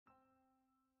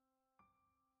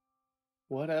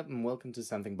What up, and welcome to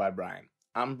Something by Brian.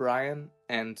 I'm Brian,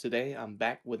 and today I'm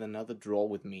back with another draw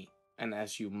with me. And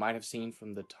as you might have seen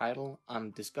from the title,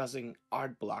 I'm discussing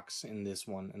art blocks in this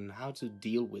one and how to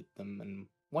deal with them and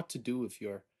what to do if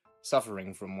you're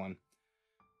suffering from one.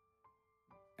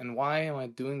 And why am I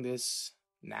doing this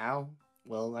now?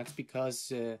 Well, that's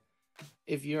because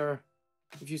if you've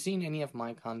seen any of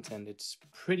my content, it's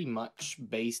pretty much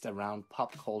based around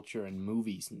pop culture and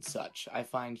movies and such. I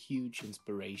find huge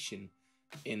inspiration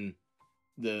in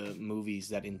the movies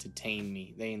that entertain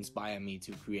me. They inspire me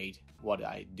to create what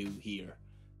I do here.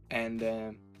 And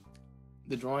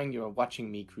the drawing you're watching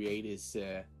me create is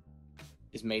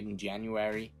made in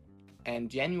January. And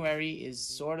January is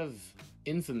sort of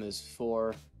infamous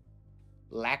for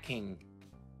lacking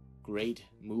great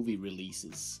movie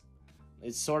releases.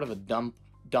 It's sort of a dump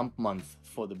month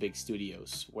for the big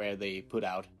studios where they put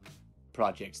out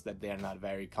projects that they're not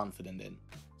very confident in.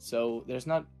 So there's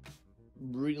not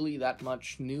really that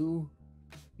much new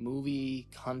movie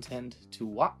content to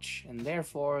watch, and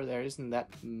therefore there isn't that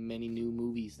many new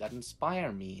movies that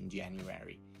inspire me in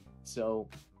January. So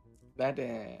that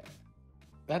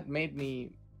made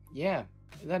me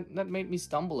that made me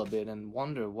stumble a bit and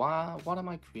wonder what am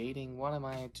I creating, what am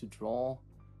I to draw.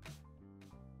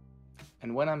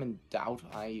 And when I'm in doubt,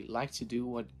 I like to do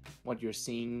what you're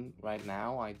seeing right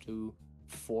now. I do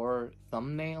 4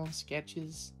 thumbnail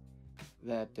sketches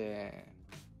that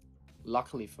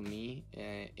luckily for me,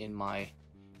 in my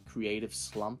creative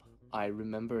slump, I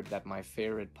remembered that my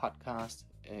favorite podcast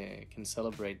can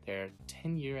celebrate their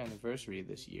 10-year anniversary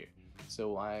this year.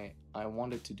 So I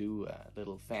wanted to do a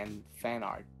little fan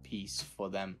art piece for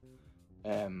them.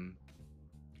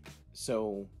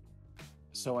 So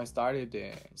I started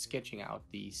sketching out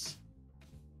these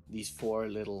 4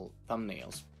 little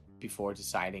thumbnails before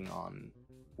deciding on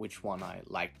which one I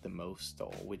liked the most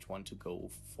or which one to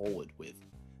go forward with.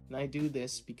 And I do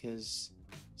this because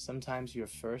sometimes your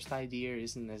first idea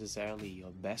isn't necessarily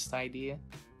your best idea,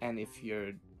 and if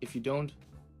you don't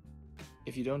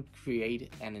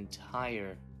create an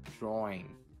entire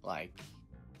drawing like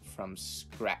from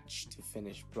scratch to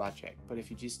finished project, but if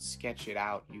you just sketch it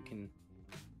out, you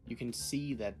can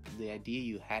see that the idea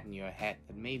you had in your head,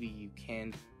 that maybe you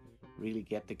can't really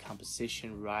get the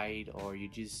composition right, or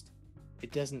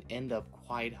it doesn't end up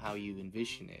quite how you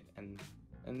envision it.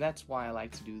 And that's why I like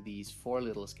to do these 4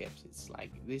 little sketches.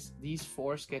 Like these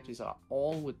 4 sketches are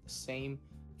all with the same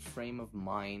frame of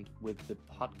mind, with the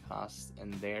podcast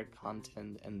and their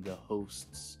content and the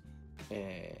hosts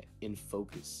in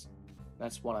focus.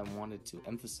 That's what I wanted to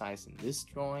emphasize in this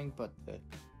drawing, but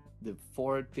the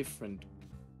 4 different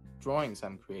drawings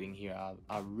I'm creating here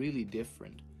are really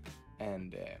different,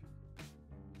 and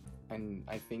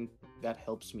I think that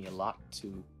helps me a lot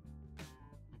to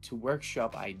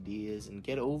workshop ideas and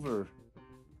get over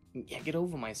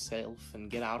myself and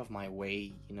get out of my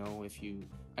way.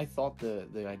 I thought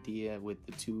the idea with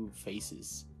the 2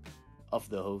 faces of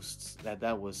the hosts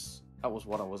that was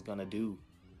what I was gonna do,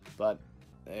 but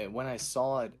when I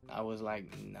saw it, I was like,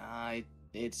 nah,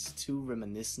 it's too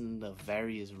reminiscent of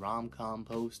various rom-com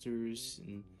posters,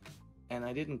 and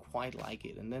I didn't quite like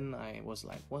it. And then I was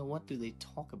like, well, what do they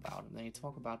talk about? And they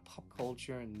talk about pop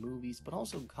culture and movies, but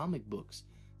also comic books.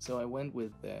 So I went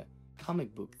with the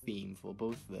comic book theme for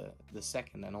both the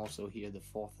second and also here the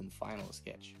 4th and final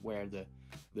sketch, where the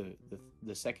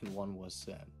second one was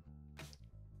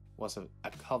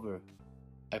a cover,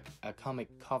 a comic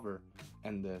cover,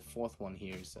 and the 4th one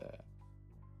here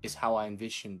is how I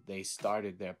envisioned they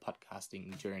started their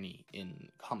podcasting journey in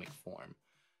comic form.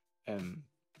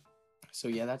 So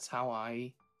yeah, that's how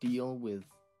I deal with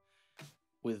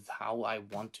how I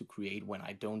want to create when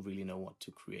I don't really know what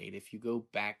to create. If you go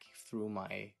back through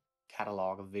my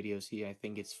catalog of videos here, I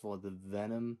think it's for the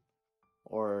Venom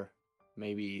or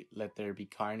maybe Let There Be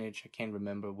Carnage. I can't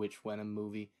remember which Venom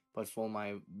movie, but for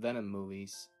my Venom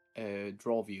movies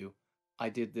draw view, I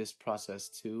did this process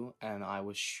too, and I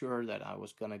was sure that I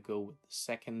was gonna go with the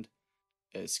second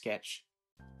sketch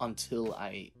until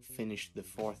I finished the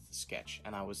 4th sketch,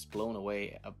 and I was blown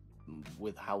away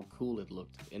with how cool it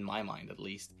looked, in my mind at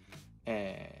least,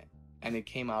 and it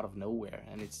came out of nowhere.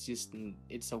 And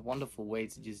it's a wonderful way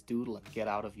to just doodle and get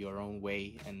out of your own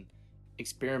way and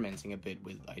experimenting a bit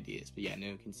with ideas. But yeah, now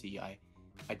you can see I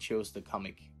chose the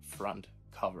comic front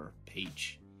cover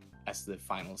page as the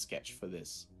final sketch for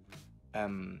this.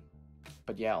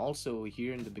 But yeah, also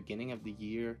here in the beginning of the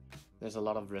year, there's a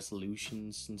lot of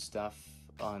resolutions and stuff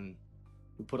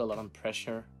we put a lot of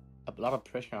pressure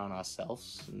on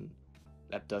ourselves, and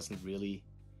that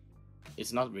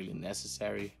it's not really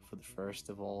necessary. For the first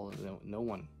of all, no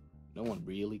one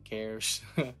really cares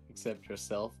except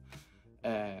yourself.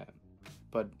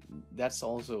 But that's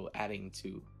also adding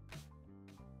to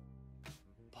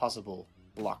possible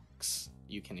blocks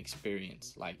you can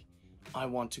experience. Like, I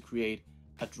want to create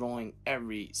a drawing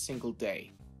every single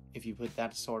day. If you put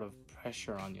that sort of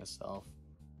pressure on yourself,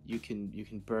 you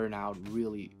can burn out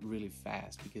really, really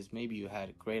fast, because maybe you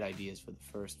had great ideas for the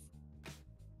first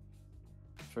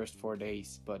 4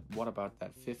 days, but what about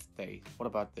that 5th day? What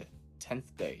about the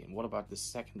 10th day? And what about the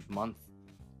 2nd month?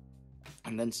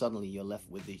 And then suddenly you're left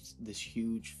with this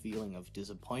huge feeling of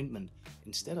disappointment,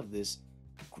 instead of this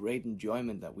great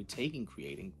enjoyment that we take in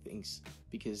creating things.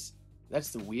 Because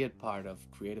that's the weird part of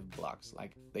creative blocks.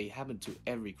 Like, they happen to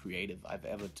every creative I've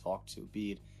ever talked to,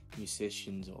 be it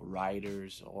musicians or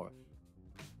writers or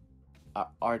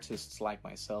artists like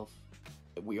myself.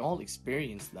 We all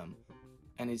experience them,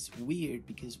 and it's weird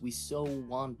because we so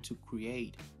want to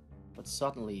create, but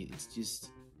suddenly it's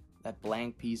just that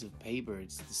blank piece of paper.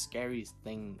 It's the scariest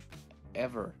thing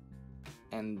ever.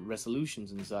 And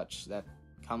resolutions and such that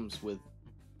comes with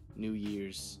New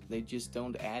Year's, they just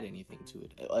don't add anything to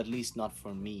it, at least not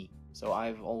for me. So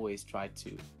I've always tried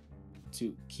to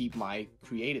keep my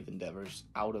creative endeavors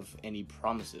out of any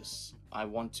promises. I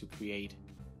want to create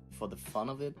for the fun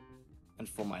of it and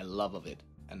for my love of it,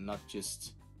 and not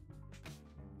just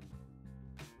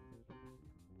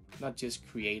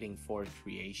creating for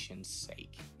creation's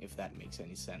sake, if that makes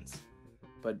any sense.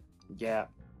 But yeah,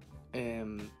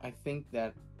 I think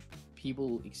that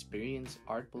people experience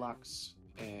art blocks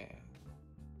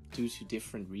due to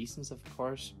different reasons, of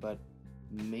course, but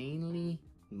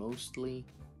mostly,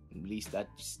 at least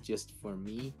that's just for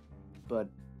me, but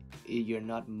you're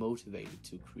not motivated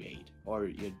to create, or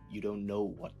you don't know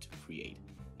what to create.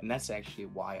 And that's actually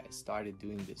why I started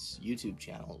doing this YouTube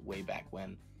channel way back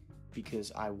when,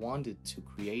 because I wanted to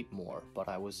create more, but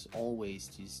I was always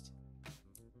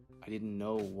I didn't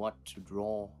know what to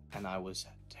draw, and I was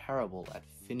terrible at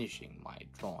finishing my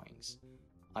drawings.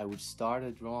 I would start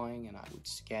a drawing and I would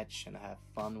sketch and have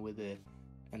fun with it,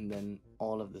 and then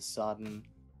all of a sudden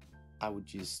I would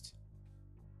just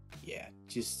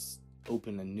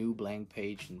open a new blank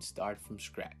page and start from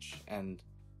scratch. And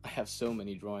I have so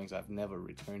many drawings I've never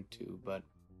returned to, but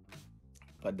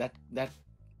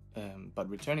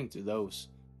returning to those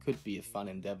could be a fun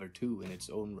endeavor too in its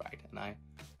own right, and I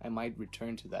might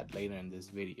return to that later in this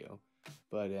video.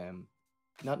 But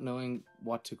not knowing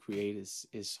what to create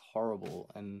is horrible,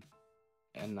 and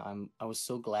I was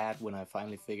so glad when I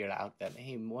finally figured out that,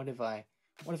 hey, what if I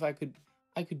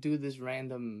could do this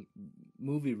random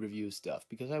movie review stuff,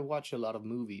 because I watch a lot of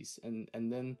movies, and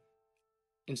then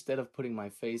instead of putting my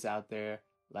face out there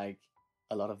like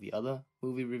a lot of the other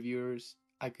movie reviewers,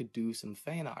 I could do some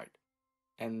fan art.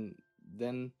 And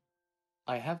then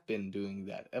I have been doing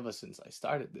that ever since I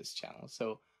started this channel,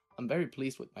 so I'm very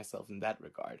pleased with myself in that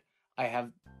regard. I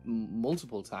have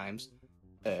multiple times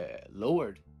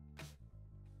lowered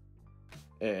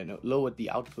the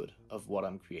output of what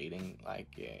I'm creating.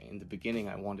 Like in the beginning,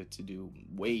 I wanted to do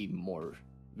way more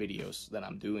videos than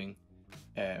I'm doing,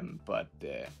 but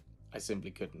I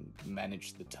simply couldn't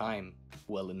manage the time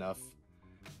well enough.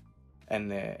 And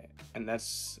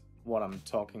that's what I'm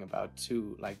talking about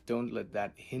too. Like, don't let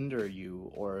that hinder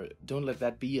you, or don't let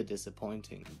that be a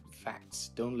disappointing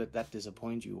fact. Don't let that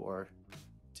disappoint you or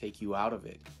take you out of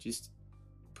it. Just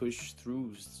push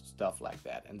through stuff like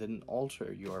that, and then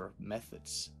alter your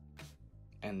methods,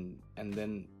 and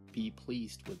then be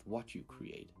pleased with what you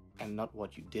create and not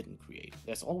what you didn't create.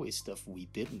 There's always stuff we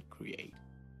didn't create,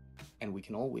 and we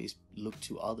can always look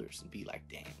to others and be like,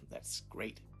 damn, that's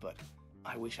great, but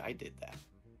I wish I did that.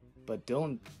 But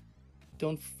don't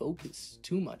focus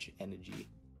too much energy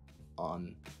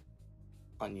on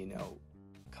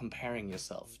comparing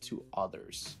yourself to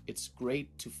others. It's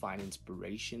great to find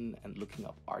inspiration and looking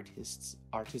up artists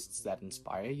that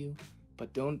inspire you,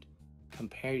 but don't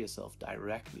compare yourself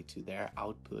directly to their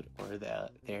output or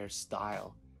their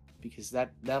style, because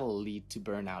that'll lead to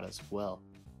burnout as well.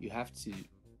 You have to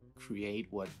create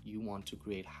what you want to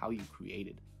create, how you create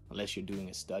it, unless you're doing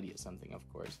a study or something, of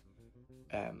course.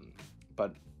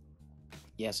 But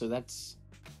yeah, so that's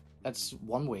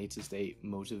one way to stay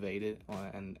motivated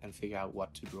and figure out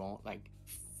what to draw. Like,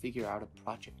 figure out a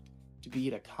project, to be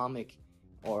it a comic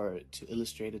or to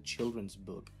illustrate a children's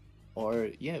book, or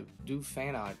do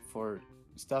fan art for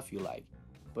stuff you like,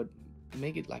 but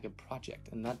make it like a project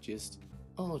and not just,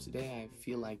 oh, today I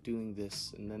feel like doing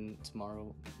this and then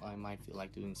tomorrow I might feel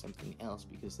like doing something else,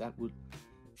 because that would,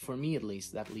 for me at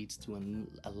least, that leads to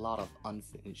a lot of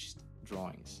unfinished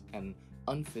drawings, and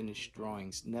unfinished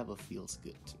drawings never feels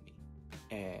good to me.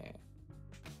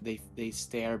 They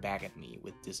stare back at me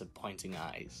with disappointing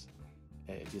eyes,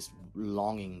 just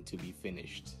longing to be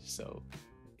finished. So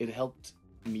it helped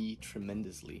me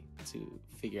tremendously to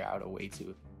figure out a way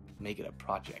to make it a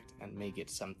project and make it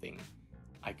something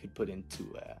I could put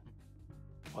into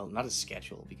well, not a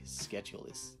schedule, because schedule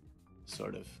is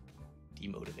sort of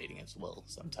demotivating as well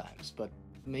sometimes, but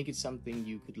make it something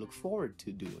you could look forward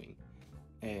to doing,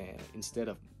 instead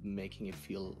of making it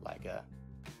feel like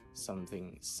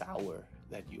something sour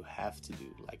that you have to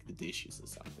do, like the dishes or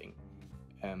something.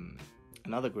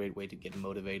 Another great way to get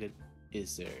motivated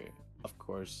is, of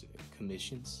course,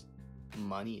 commissions.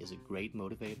 Money is a great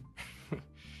motivator.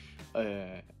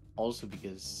 Also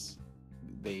because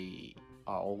they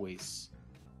are always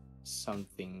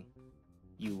something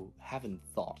you haven't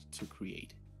thought to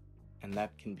create, and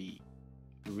that can be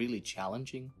really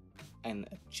challenging, and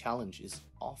a challenge is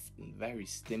often very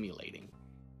stimulating,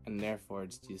 and therefore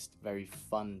it's just very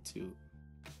fun to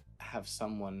have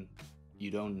someone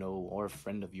you don't know or a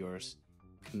friend of yours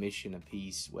commission a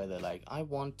piece where they're like, I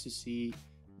want to see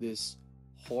this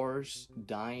horse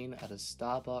dine at a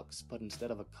Starbucks, but instead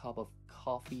of a cup of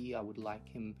coffee, I would like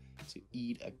him to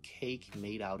eat a cake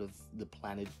made out of the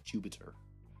planet Jupiter.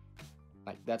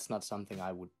 Like, that's not something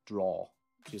I would draw.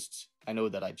 I know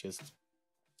that I just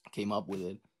came up with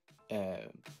it,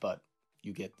 but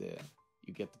you get the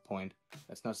point.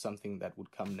 That's not something that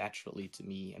would come naturally to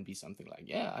me and be something like,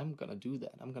 yeah, I'm gonna do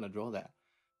that, I'm gonna draw that.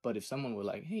 But if someone were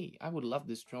like, hey, I would love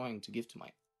this drawing to give to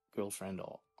my girlfriend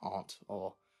or aunt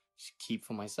or keep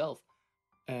for myself,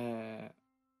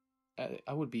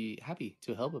 I would be happy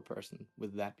to help a person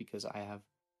with that, because I have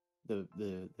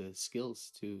the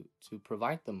skills to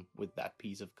provide them with that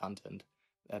piece of content,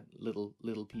 that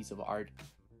little piece of art.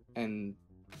 And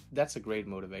that's a great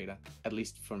motivator, at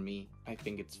least for me. I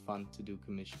think it's fun to do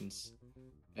commissions.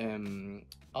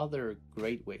 Other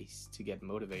great ways to get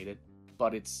motivated,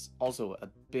 but it's also a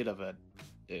bit of a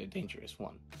dangerous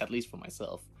one, at least for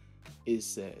myself,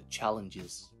 is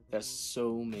challenges. There's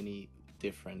so many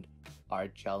different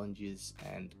art challenges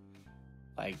and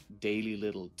like daily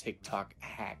little TikTok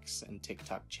hacks and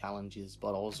TikTok challenges,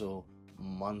 but also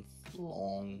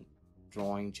month-long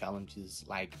drawing challenges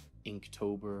like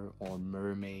Inktober or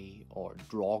Mermaid or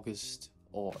Drawgust,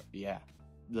 or yeah,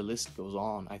 the list goes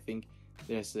on. I think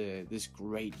there's this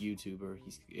great YouTuber.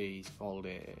 He's called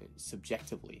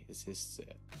Subjectively is his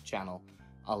channel.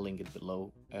 I'll link it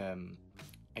below.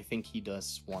 I think he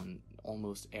does one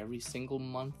almost every single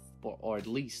month, or at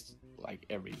least like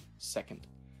every second.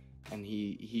 And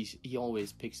he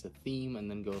always picks a theme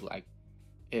and then goes like,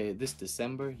 this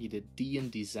December he did D in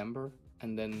December,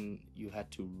 and then you had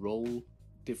to roll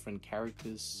different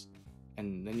characters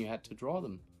and then you had to draw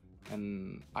them.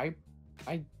 And I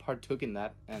partook in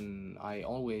that, and I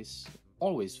always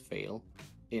fail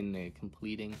in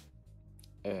completing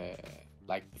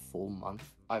like the full month.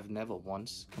 I've never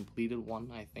once completed one.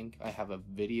 I think I have a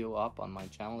video up on my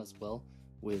channel as well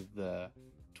with the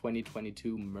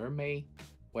 2022 Mermaid,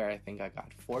 where I think I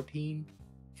got 14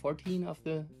 of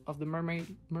the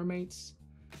mermaids.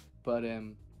 But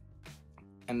and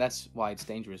that's why it's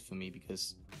dangerous for me,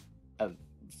 because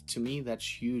to me that's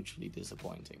hugely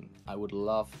disappointing. I would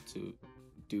love to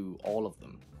do all of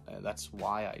them. That's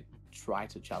why I try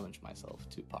to challenge myself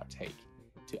to partake,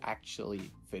 to actually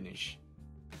finish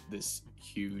this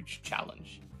huge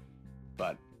challenge.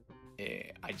 But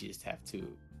I just have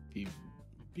to be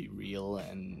real,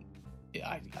 and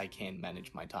I can't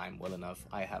manage my time well enough.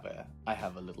 I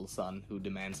have a little son who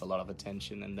demands a lot of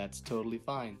attention, and that's totally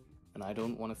fine. And I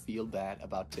don't want to feel bad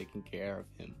about taking care of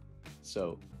him.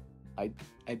 So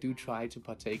I do try to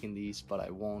partake in these, but I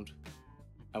won't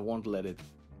let it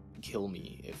kill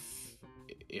me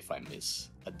if I miss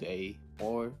a day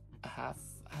or a half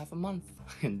a month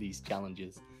in these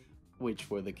challenges, which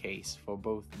were the case for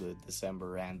both the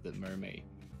December and the Mermaid.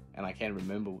 And I can't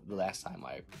remember the last time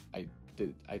I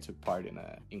took part in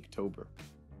a Inktober.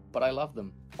 But I love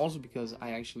them also because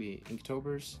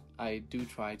Inktober's I do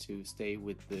try to stay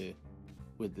with the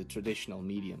traditional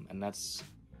medium, and that's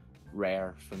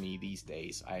rare for me these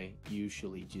days. I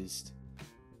usually just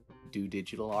do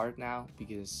digital art now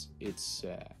because it's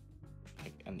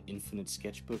like an infinite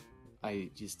sketchbook. I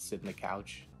just sit on the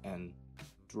couch and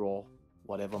draw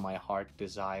whatever my heart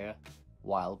desire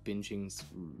while binging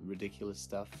ridiculous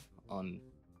stuff on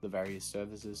the various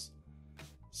services.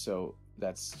 So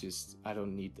that's just, I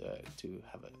don't need to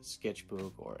have a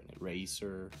sketchbook or an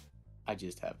eraser. I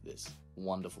just have this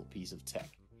wonderful piece of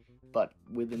tech. But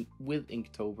with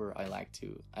Inktober, I like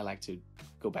to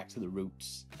go back to the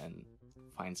roots and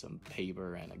find some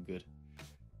paper and a good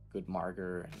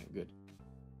marker and a good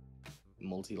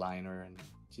multi-liner and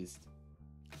just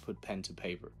put pen to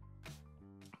paper.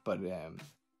 But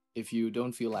if you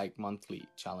don't feel like monthly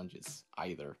challenges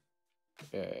either,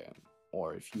 uh,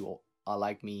 or if you are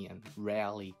like me and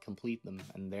rarely complete them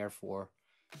and therefore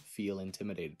feel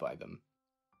intimidated by them,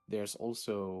 there's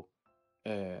also,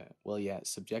 well, yeah,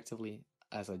 subjectively,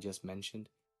 as I just mentioned,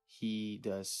 he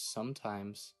does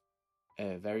sometimes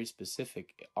very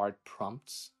specific art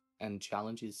prompts and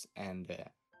challenges, and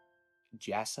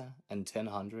Jassa and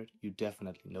 1000. You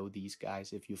definitely know these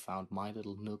guys. If you found my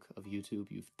little nook of YouTube,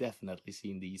 you've definitely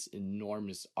seen these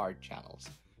enormous art channels.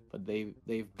 But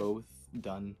they've both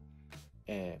done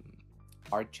um,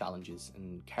 art challenges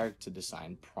and character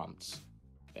design prompts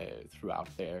throughout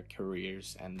their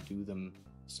careers, and do them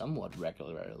somewhat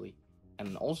regularly,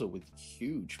 and also with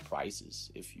huge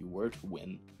prizes if you were to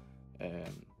win.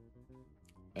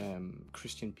 Um,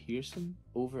 Christian Pearson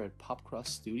over at PopCross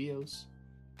Studios,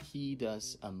 he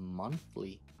does a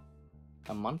monthly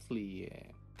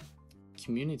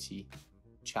community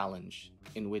challenge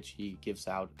in which he gives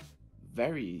out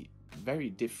very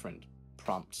different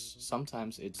prompts.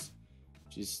 Sometimes it's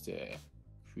just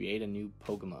create a new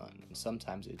Pokemon, and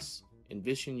sometimes it's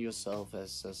envision yourself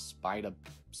as a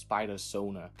spider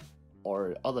sonar,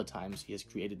 or other times he has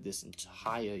created this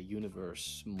entire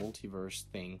universe, multiverse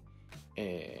thing,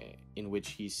 in which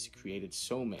he's created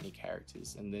so many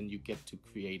characters, and then you get to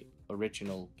create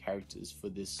original characters for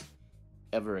this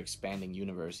ever expanding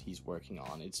universe he's working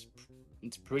on.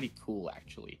 It's pretty cool,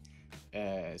 actually.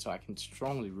 So I can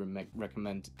strongly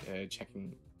recommend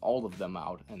checking all of them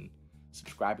out and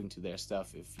subscribing to their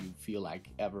stuff if you feel like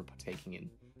ever partaking in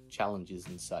challenges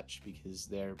and such, because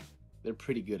they're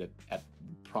pretty good at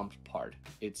prompt part.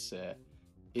 It's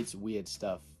weird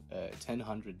stuff.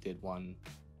 1000 did one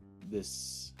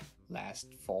this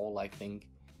last fall, I think,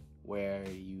 where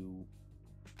you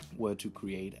were to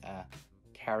create a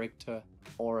character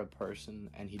or a person,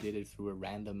 and he did it through a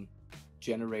random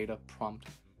generator prompt,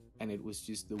 and it was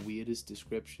just the weirdest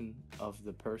description of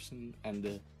the person and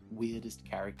the weirdest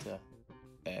character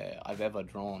I've ever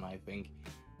drawn, I think.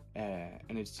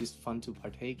 And it's just fun to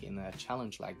partake in a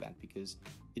challenge like that, because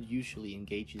it usually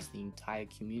engages the entire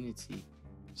community,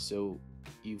 so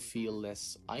you feel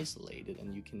less isolated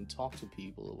and you can talk to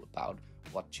people about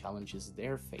what challenges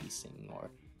they're facing, or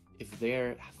if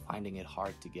they're finding it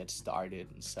hard to get started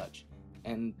and such.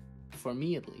 And for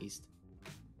me, at least,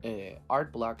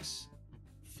 art blocks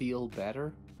feel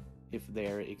better if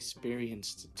they're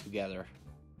experienced together,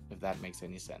 if that makes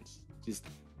any sense. Just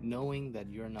knowing that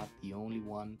you're not the only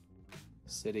one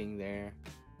sitting there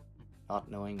not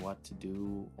knowing what to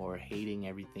do, or hating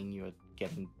everything you're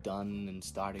getting done and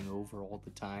starting over all the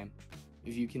time.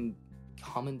 If you can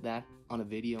comment that on a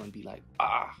video and be like,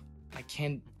 I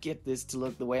can't get this to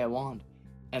look the way I want,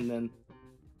 and then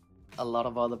a lot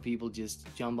of other people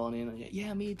just jump on in and,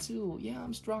 yeah, me too, yeah,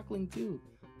 I'm struggling too,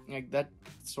 like that's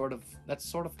sort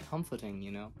of comforting,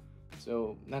 you know.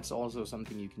 So that's also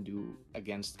something you can do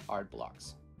against art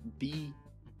blocks. Be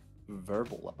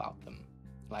verbal about them.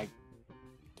 Like,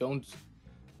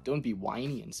 don't be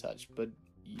whiny and such, but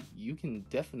you can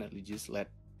definitely just let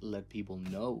people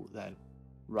know that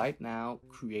right now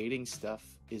creating stuff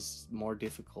is more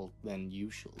difficult than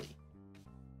usually,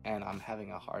 and I'm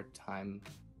having a hard time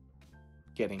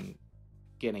getting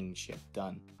shit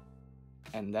done.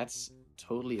 And that's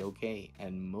totally okay,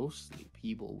 and mostly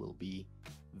people will be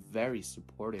very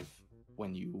supportive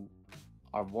when you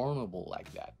are vulnerable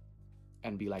like that,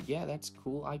 and be like, yeah, that's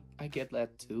cool, I get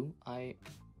that too, I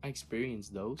experience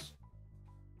those,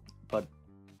 but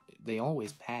they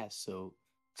always pass, so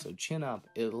chin up,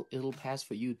 it'll pass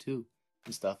for you too,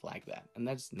 and stuff like that. And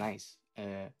that's nice.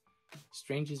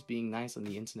 Strangers being nice on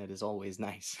the internet is always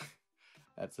nice.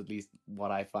 That's at least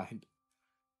what I find.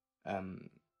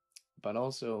 But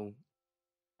also,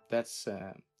 that's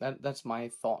my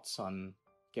thoughts on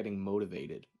getting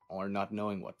motivated or not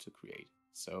knowing what to create.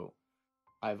 So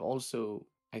I've also,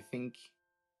 I think,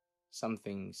 some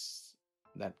things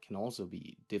that can also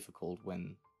be difficult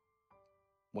when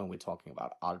we're talking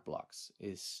about art blocks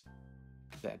is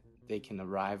that they can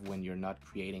arrive when you're not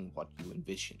creating what you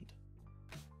envisioned.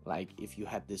 Like, if you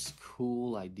had this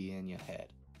cool idea in your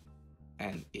head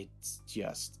and it's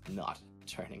just not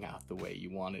turning out the way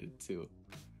you wanted it to,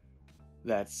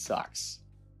 that sucks.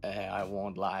 I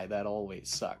won't lie, that always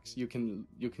sucks. You can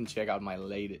check out my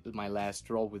last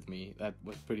draw with me. That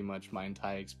was pretty much my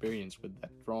entire experience with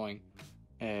that drawing.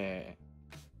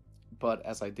 But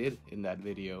as I did in that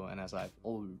video, and as I've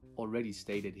already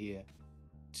stated here,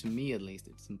 to me at least,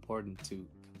 it's important to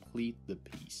complete the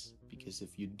piece, because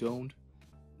if you don't,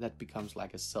 that becomes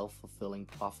like a self-fulfilling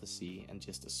prophecy and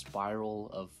just a spiral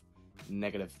of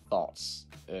negative thoughts.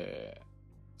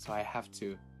 So I have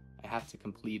to I have to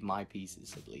complete my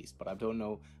pieces at least, but I don't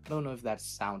know if that's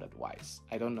sound advice.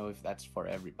 I don't know if that's for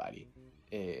everybody.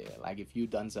 Like if you've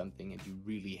done something and you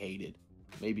really hate it,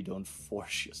 maybe don't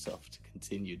force yourself to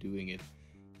continue doing it.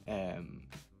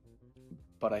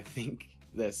 But I think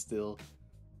there's still,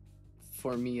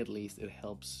 for me at least, it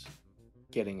helps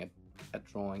getting a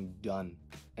drawing done.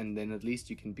 And then at least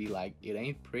you can be like, it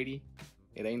ain't pretty,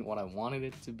 it ain't what I wanted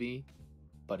it to be,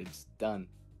 but it's done.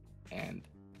 And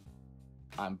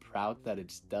I'm proud that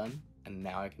it's done, and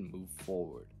now I can move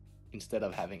forward. Instead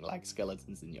of having like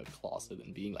skeletons in your closet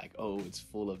and being like, oh, it's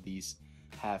full of these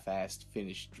half-assed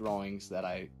finished drawings that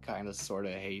I kind of sort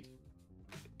of hate.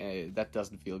 That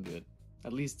doesn't feel good,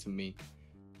 at least to me.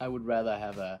 I would rather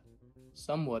have a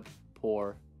somewhat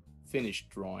poor finished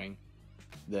drawing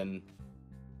than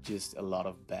just a lot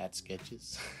of bad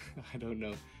sketches. I don't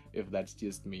know if that's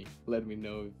just me. Let me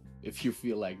know if you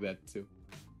feel like that too.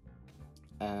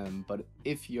 But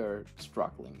if you're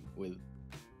struggling with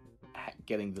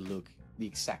getting the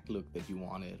exact look that you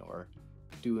wanted, or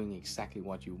doing exactly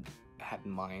what you had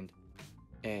in mind,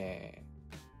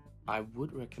 I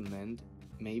would recommend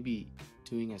maybe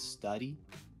doing a study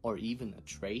or even a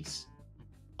trace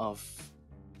of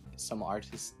some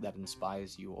artist that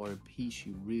inspires you, or a piece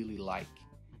you really like.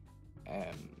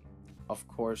 Of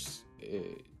course,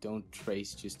 don't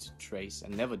trace just to trace,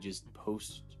 and never just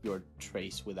post your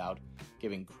trace without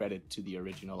giving credit to the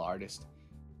original artist.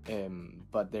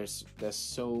 But there's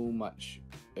so much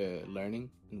learning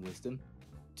and wisdom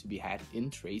to be had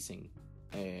in tracing,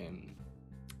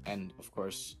 and of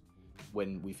course,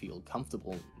 when we feel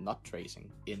comfortable not tracing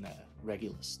in a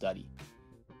regular study,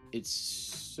 it's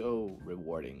so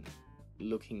rewarding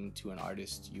looking to an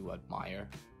artist you admire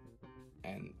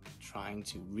and trying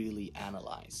to really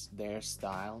analyze their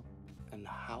style and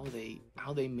how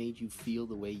they made you feel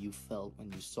the way you felt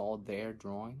when you saw their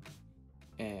drawing.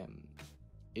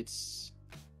 It's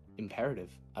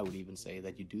imperative, I would even say,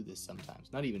 that you do this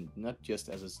sometimes. Not just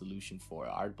as a solution for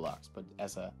art blocks, but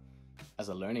as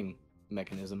a learning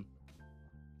mechanism,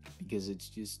 because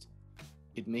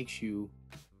it makes you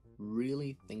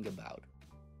really think about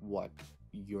what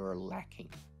you're lacking,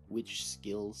 which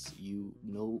skills you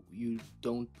know you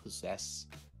don't possess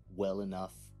well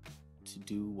enough to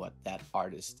do what that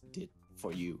artist did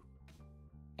for you.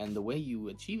 And the way you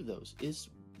achieve those is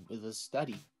with a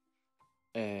study.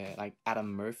 Like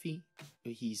Adam Murphy,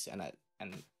 he's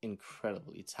an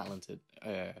incredibly talented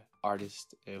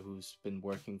artist who's been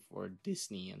working for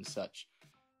Disney and such.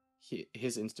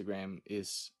 His Instagram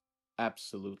is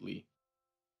absolutely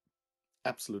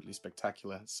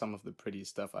spectacular. Some of the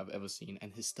prettiest stuff I've ever seen,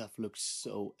 and his stuff looks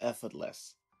so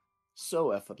effortless.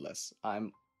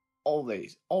 I'm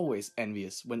always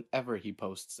envious whenever he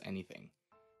posts anything.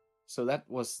 So that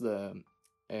was the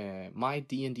my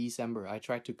D&D December. I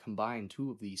tried to combine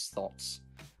two of these thoughts.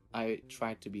 I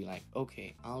tried to be like,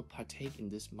 okay, I'll partake in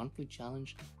this monthly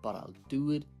challenge, but I'll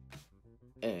do it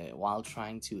while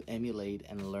trying to emulate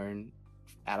and learn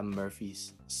Adam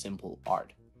Murphy's simple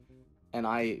art. And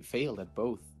I failed at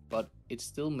both, but it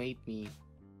still made me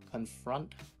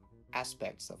confront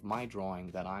aspects of my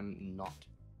drawing that I'm not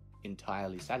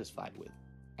entirely satisfied with,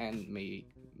 and may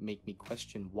make me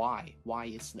question why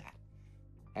is that.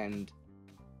 And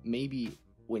maybe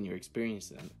when you're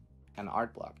experiencing an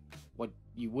art block, what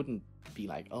you wouldn't be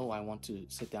like, oh, I want to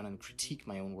sit down and critique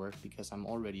my own work because I'm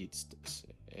already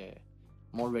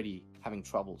having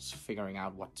troubles figuring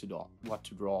out what to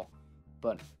draw.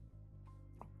 But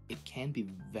it can be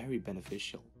very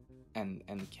beneficial and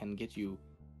can get you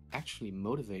actually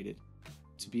motivated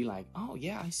to be like, oh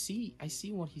yeah, I see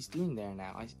what he's doing there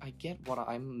now. I get what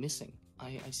I'm missing.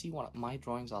 I see what my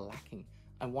drawings are lacking.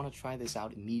 I want to try this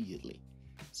out immediately.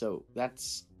 So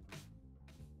that's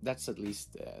at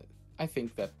least I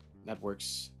think that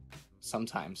works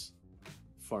sometimes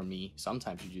for me.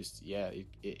 Sometimes you just,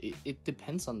 it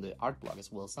depends on the art block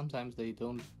as well. Sometimes they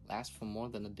don't last for more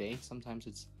than a day. Sometimes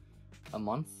it's a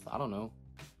month. I don't know.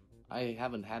 I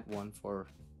haven't had one for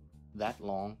that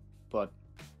long, but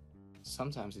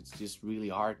sometimes it's just really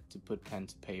hard to put pen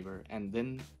to paper. And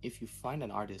then if you find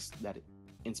an artist that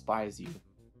inspires you,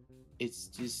 it's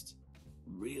just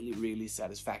really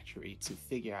satisfactory to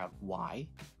figure out why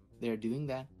they're doing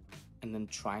that, and then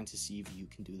trying to see if you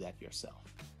can do that yourself.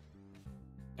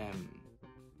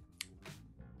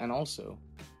 And also,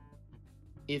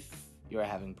 if you're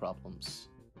having problems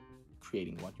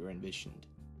creating what you're envisioned,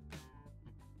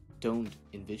 don't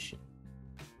envision.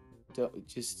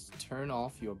 Just turn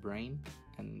off your brain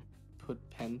and put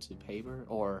pen to paper,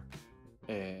 or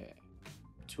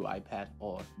to iPad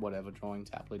or whatever drawing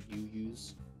tablet you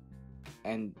use,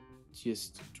 and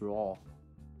just draw.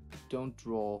 don't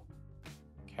draw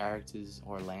characters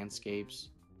or landscapes,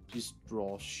 just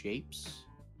draw shapes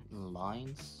and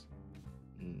lines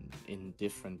in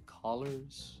different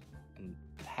colors and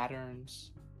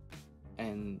patterns.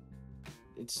 And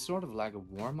it's sort of like a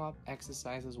warm-up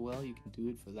exercise as well. You can do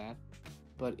it for that,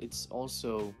 but it's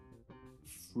also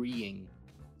freeing.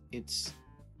 It's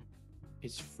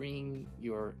freeing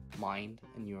your mind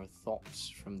and your thoughts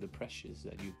from the pressures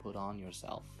that you put on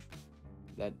yourself.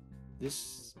 That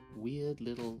this weird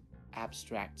little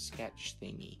abstract sketch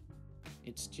thingy,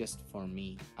 it's just for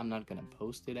me. I'm not gonna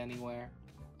post it anywhere.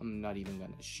 I'm not even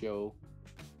gonna show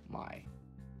my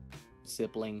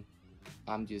sibling.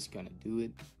 I'm just gonna do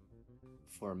it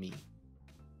for me.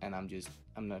 And I'm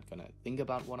not gonna think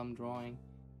about what I'm drawing.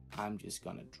 I'm just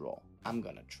gonna draw. I'm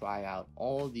gonna try out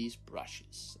all these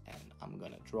brushes and I'm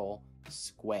gonna draw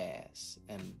squares,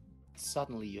 and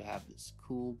suddenly you have this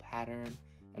cool pattern,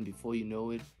 and before you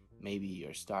know it, maybe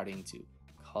you're starting to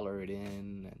color it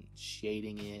in and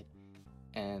shading it,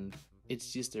 and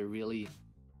it's just a really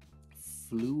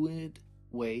fluid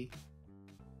way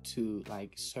to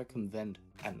like circumvent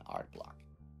an art block,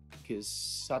 because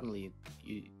suddenly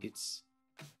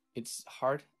it's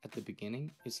hard at the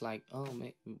beginning. It's like, oh,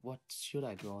 what should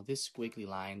I draw? This squiggly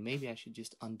line, maybe I should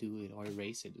just undo it or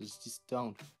erase it. It's just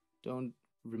don't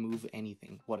remove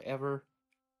anything. Whatever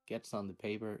gets on the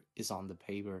paper is on the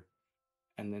paper,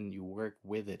 and then you work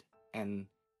with it, and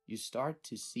you start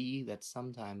to see that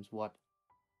sometimes what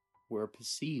were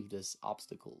perceived as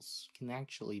obstacles can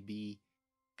actually be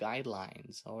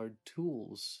guidelines or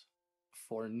tools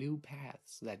for new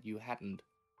paths that you hadn't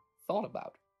thought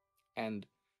about. And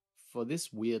for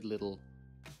this weird little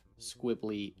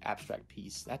squibbly abstract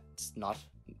piece, that's not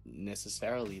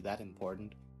necessarily that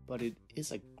important, but it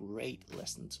is a great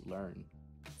lesson to learn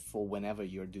for whenever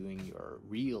you're doing your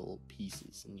real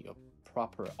pieces and your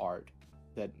proper art.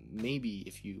 That maybe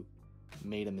if you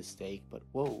made a mistake, but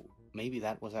whoa, maybe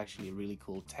that was actually a really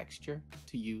cool texture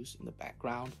to use in the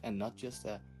background and not just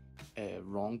a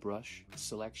wrong brush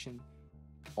selection,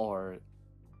 or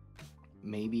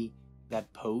maybe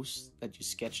that pose that you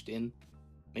sketched in,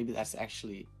 maybe that's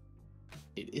actually,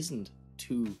 it isn't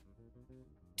too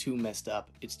messed up.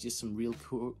 It's just some real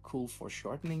cool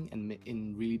foreshortening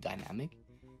and really dynamic,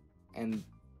 and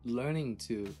learning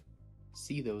to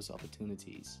see those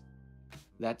opportunities.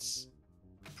 That's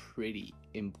pretty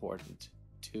important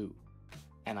too.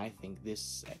 And I think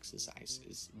this exercise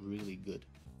is really good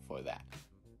for that.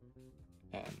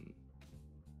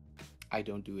 I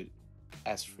don't do it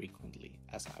as frequently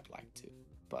as I'd like to,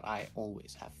 but I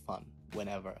always have fun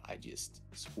whenever I just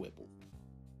scribble.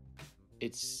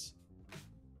 It's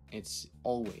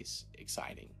always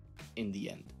exciting in the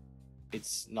end.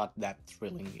 It's not that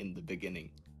thrilling in the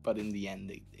beginning, but in the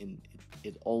end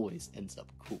it always ends up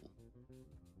cool.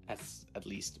 That's at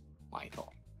least my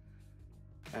thought.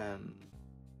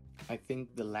 I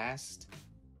think the last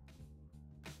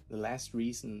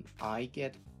reason I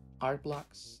get art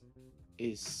blocks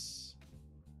is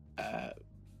a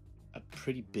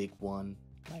pretty big one.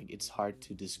 Like, it's hard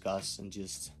to discuss and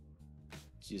just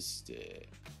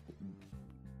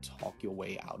talk your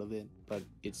way out of it. But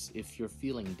it's if you're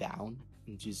feeling down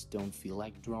and just don't feel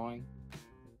like drawing,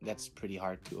 that's pretty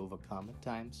hard to overcome at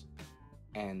times.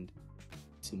 And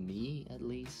to me, at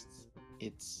least,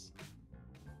 it's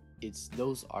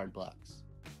those art blocks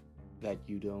that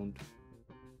you don't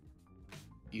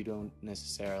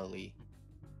necessarily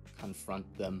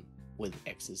confront them with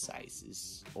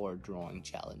exercises or drawing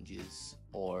challenges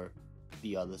or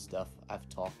the other stuff I've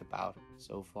talked about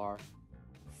so far.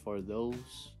 For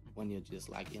those, when you're just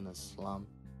like in a slump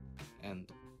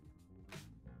and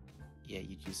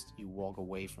you walk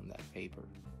away from that paper,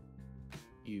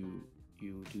 you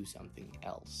do something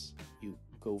else. You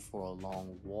go for a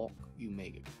long walk, you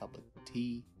make a cup of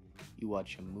tea, you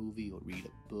watch a movie or read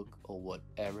a book or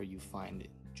whatever you find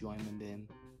enjoyment in,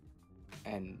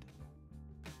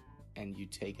 and you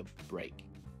take a break,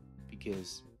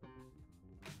 because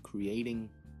creating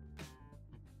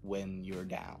when you're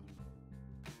down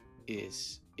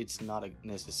it's not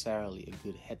necessarily a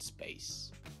good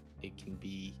headspace. It can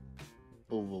be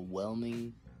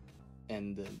overwhelming,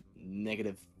 and the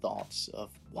negative thoughts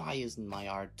of why isn't my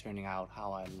art turning out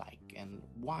how I like, and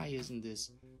why isn't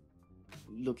this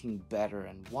looking better,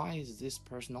 and why is this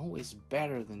person always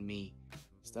better than me,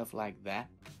 stuff like that.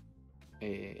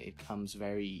 It comes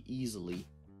very easily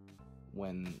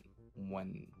when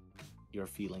you're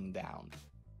feeling down,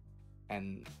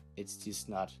 and it's just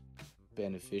not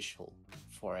beneficial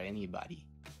for anybody.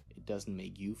 It doesn't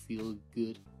make you feel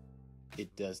good.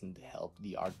 It doesn't help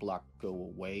the art block go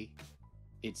away.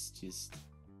 It's just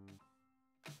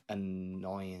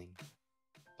annoying,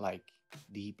 like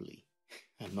deeply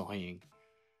annoying.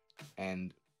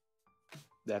 And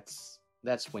that's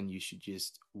when you should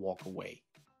just walk away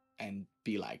and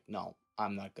be like, no,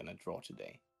 I'm not gonna draw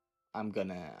today. I'm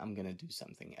gonna do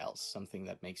something else, something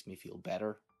that makes me feel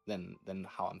better than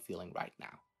how I'm feeling right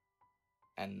now.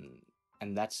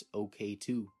 And that's okay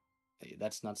too.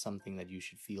 That's not something that you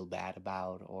should feel bad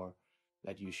about, or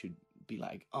that you should be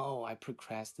like, oh, I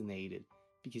procrastinated,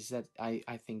 because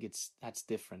I think that's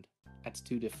different. That's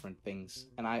two different things.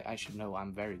 And I should know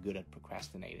I'm very good at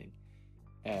procrastinating.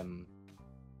 Um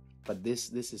but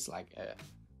this is like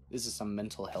this is some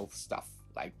mental health stuff.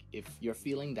 Like, if you're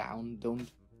feeling down, don't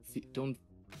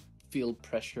feel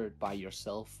pressured by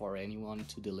yourself or anyone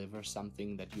to deliver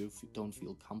something that you don't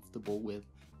feel comfortable with,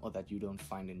 or that you don't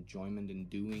find enjoyment in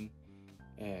doing.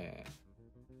 uh,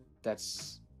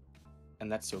 that's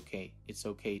that's okay. It's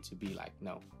okay to be like,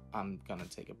 no, I'm gonna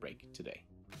take a break today.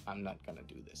 I'm not gonna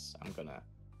do this. I'm gonna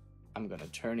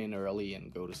turn in early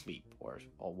and go to sleep, or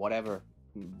whatever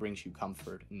brings you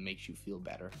comfort and makes you feel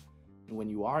better. And when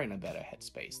you are in a better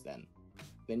headspace, then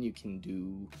you can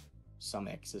do some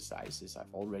exercises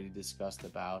I've already discussed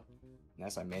about. And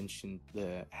as I mentioned,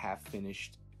 the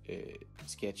half-finished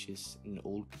sketches and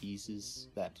old pieces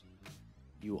that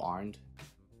you aren't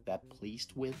that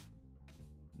pleased with,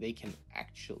 they can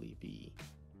actually be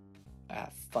a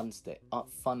fun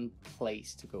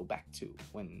place to go back to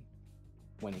when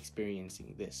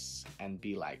experiencing this, and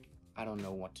be like, I don't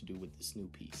know what to do with this new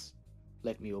piece.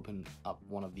 Let me open up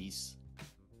one of these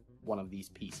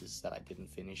pieces that I didn't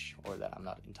finish, or that I'm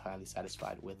not entirely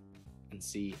satisfied with, and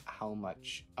see how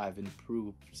much I've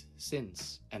improved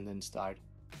since, and then start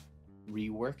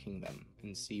reworking them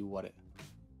and see what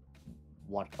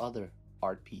other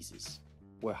art pieces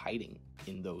were hiding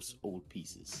in those old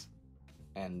pieces.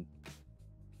 And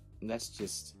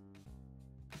that's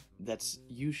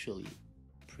usually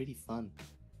pretty fun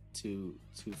to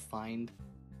find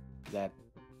that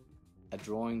a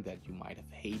drawing that you might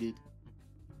have hated,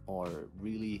 or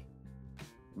really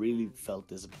felt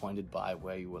disappointed by,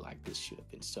 where you were like, this should have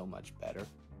been so much better,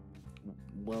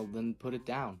 well, then put it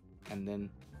down, and then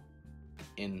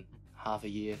in half a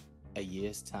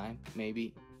year's time,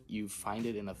 maybe you find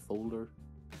it in a folder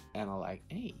and are like,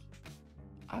 hey,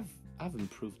 I've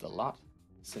improved a lot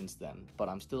since then, but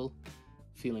I'm still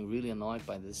feeling really annoyed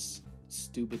by this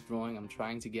stupid drawing I'm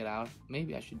trying to get out.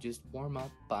 Maybe I should just warm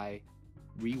up by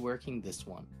reworking this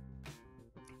one.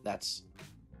 That's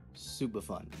super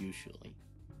fun usually,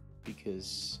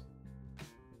 because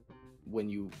when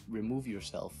you remove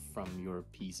yourself from your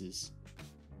pieces,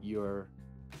 you're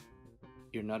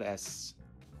not as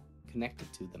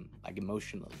connected to them, like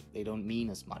emotionally. They don't mean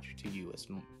as much to you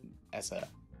as a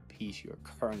piece you're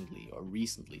currently or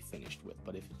recently finished with.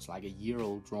 But if it's like a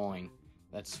year-old drawing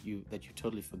that you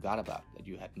totally forgot about that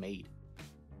you had made,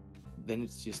 then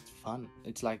it's just fun.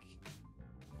 It's like,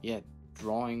 yeah,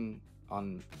 drawing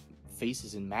on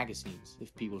faces in magazines,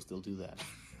 if people still do that.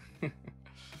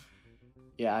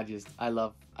 Yeah, I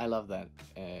love that.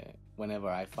 Whenever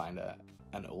I find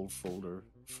an old folder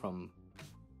from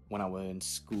when I was in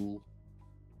school,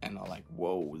 and I'm like,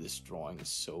 whoa, this drawing is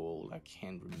so old, I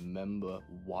can't remember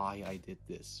why I did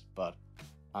this, but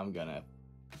I'm gonna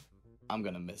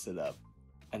mess it up,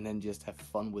 and then just have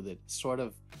fun with it. Sort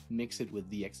of mix it with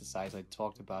the exercise I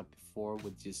talked about before,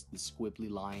 with just the squibbly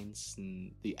lines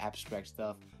and the abstract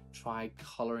stuff. Try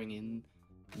coloring in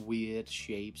weird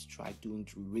shapes, try doing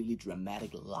really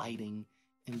dramatic lighting,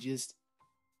 and just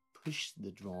push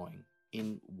the drawing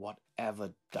in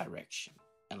whatever direction,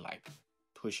 and like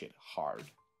push it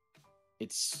hard.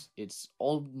 It's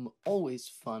always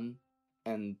fun,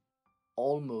 and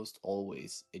almost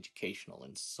always educational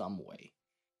in some way.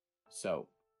 So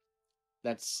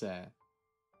that's I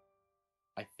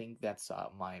think that's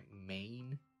my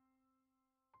main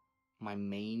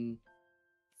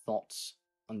thoughts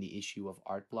on the issue of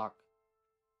art block.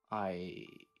 I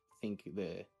think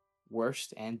the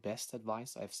worst and best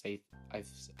advice I've saved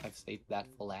that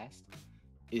for last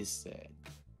is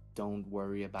don't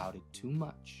worry about it too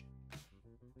much.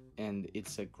 And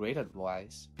it's a great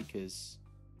advice, because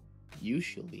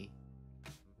usually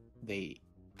they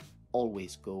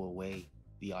always go away,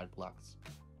 the art blocks.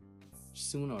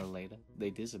 Sooner or later they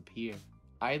disappear,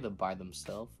 either by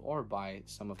themselves or by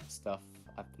some of the stuff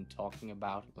I've been talking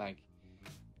about,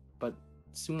 but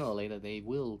sooner or later they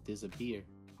will disappear,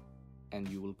 and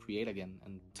you will create again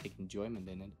and take enjoyment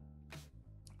in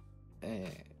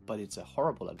it. But it's a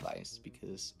horrible advice,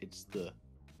 because it's the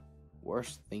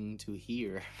worst thing to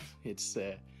hear. It's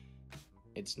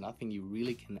nothing you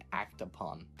really can act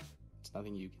upon. It's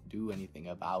nothing you can do anything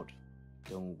about.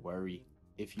 Don't worry.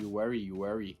 if you worry, you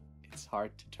worry. It's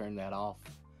hard to turn that off.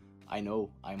 I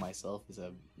know I myself is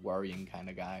a worrying kind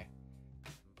of guy,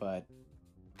 but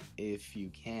if you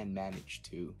can manage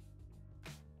to,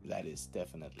 that is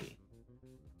definitely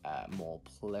a more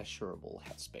pleasurable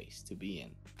headspace to be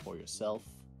in for yourself,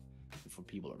 for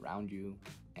people around you,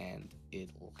 and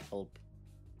it'll help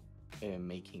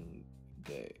making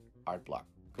the art block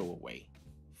go away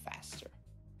faster.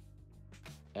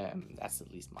 That's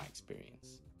at least my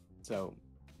experience. So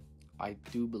I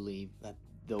do believe that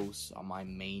those are my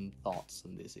main thoughts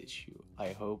on this issue.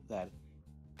 I hope that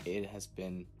it has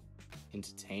been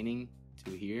entertaining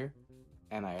to hear,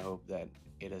 and I hope that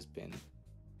it has been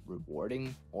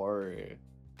rewarding or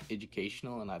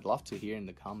educational, and I'd love to hear in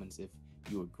the comments if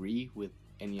you agree with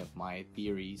any of my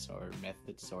theories or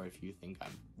methods, or if you think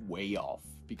I'm way off,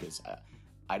 because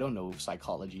I don't know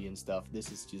psychology and stuff.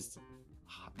 This is just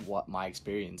what my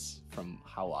experience from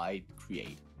how I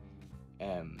create.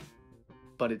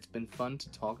 But it's been fun to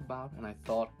talk about, and I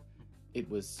thought it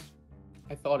was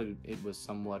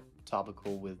somewhat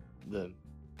topical with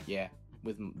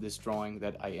this drawing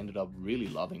that I ended up really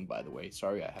loving, by the way.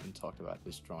 Sorry I haven't talked about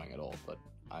this drawing at all, but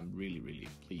I'm really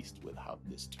pleased with how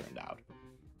this turned out.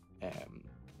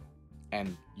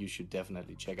 And you should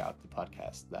definitely check out the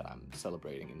podcast that I'm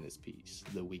celebrating in this piece,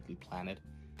 The Weekly Planet.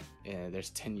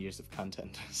 There's 10 years of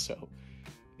content, so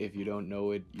if you don't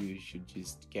know it, you should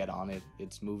just get on it.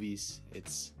 It's movies,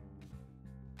 it's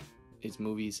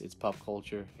pop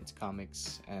culture, it's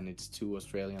comics, and it's two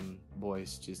Australian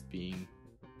boys just being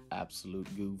absolute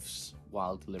goofs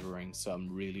while delivering some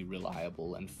really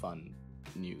reliable and fun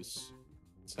news.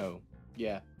 So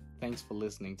yeah, thanks for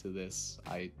listening to this.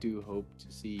 I do hope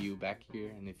to see you back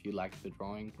here, and if you like the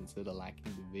drawing, consider liking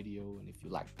the video, and if you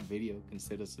like the video,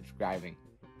 consider subscribing.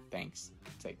 Thanks.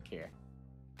 Take care.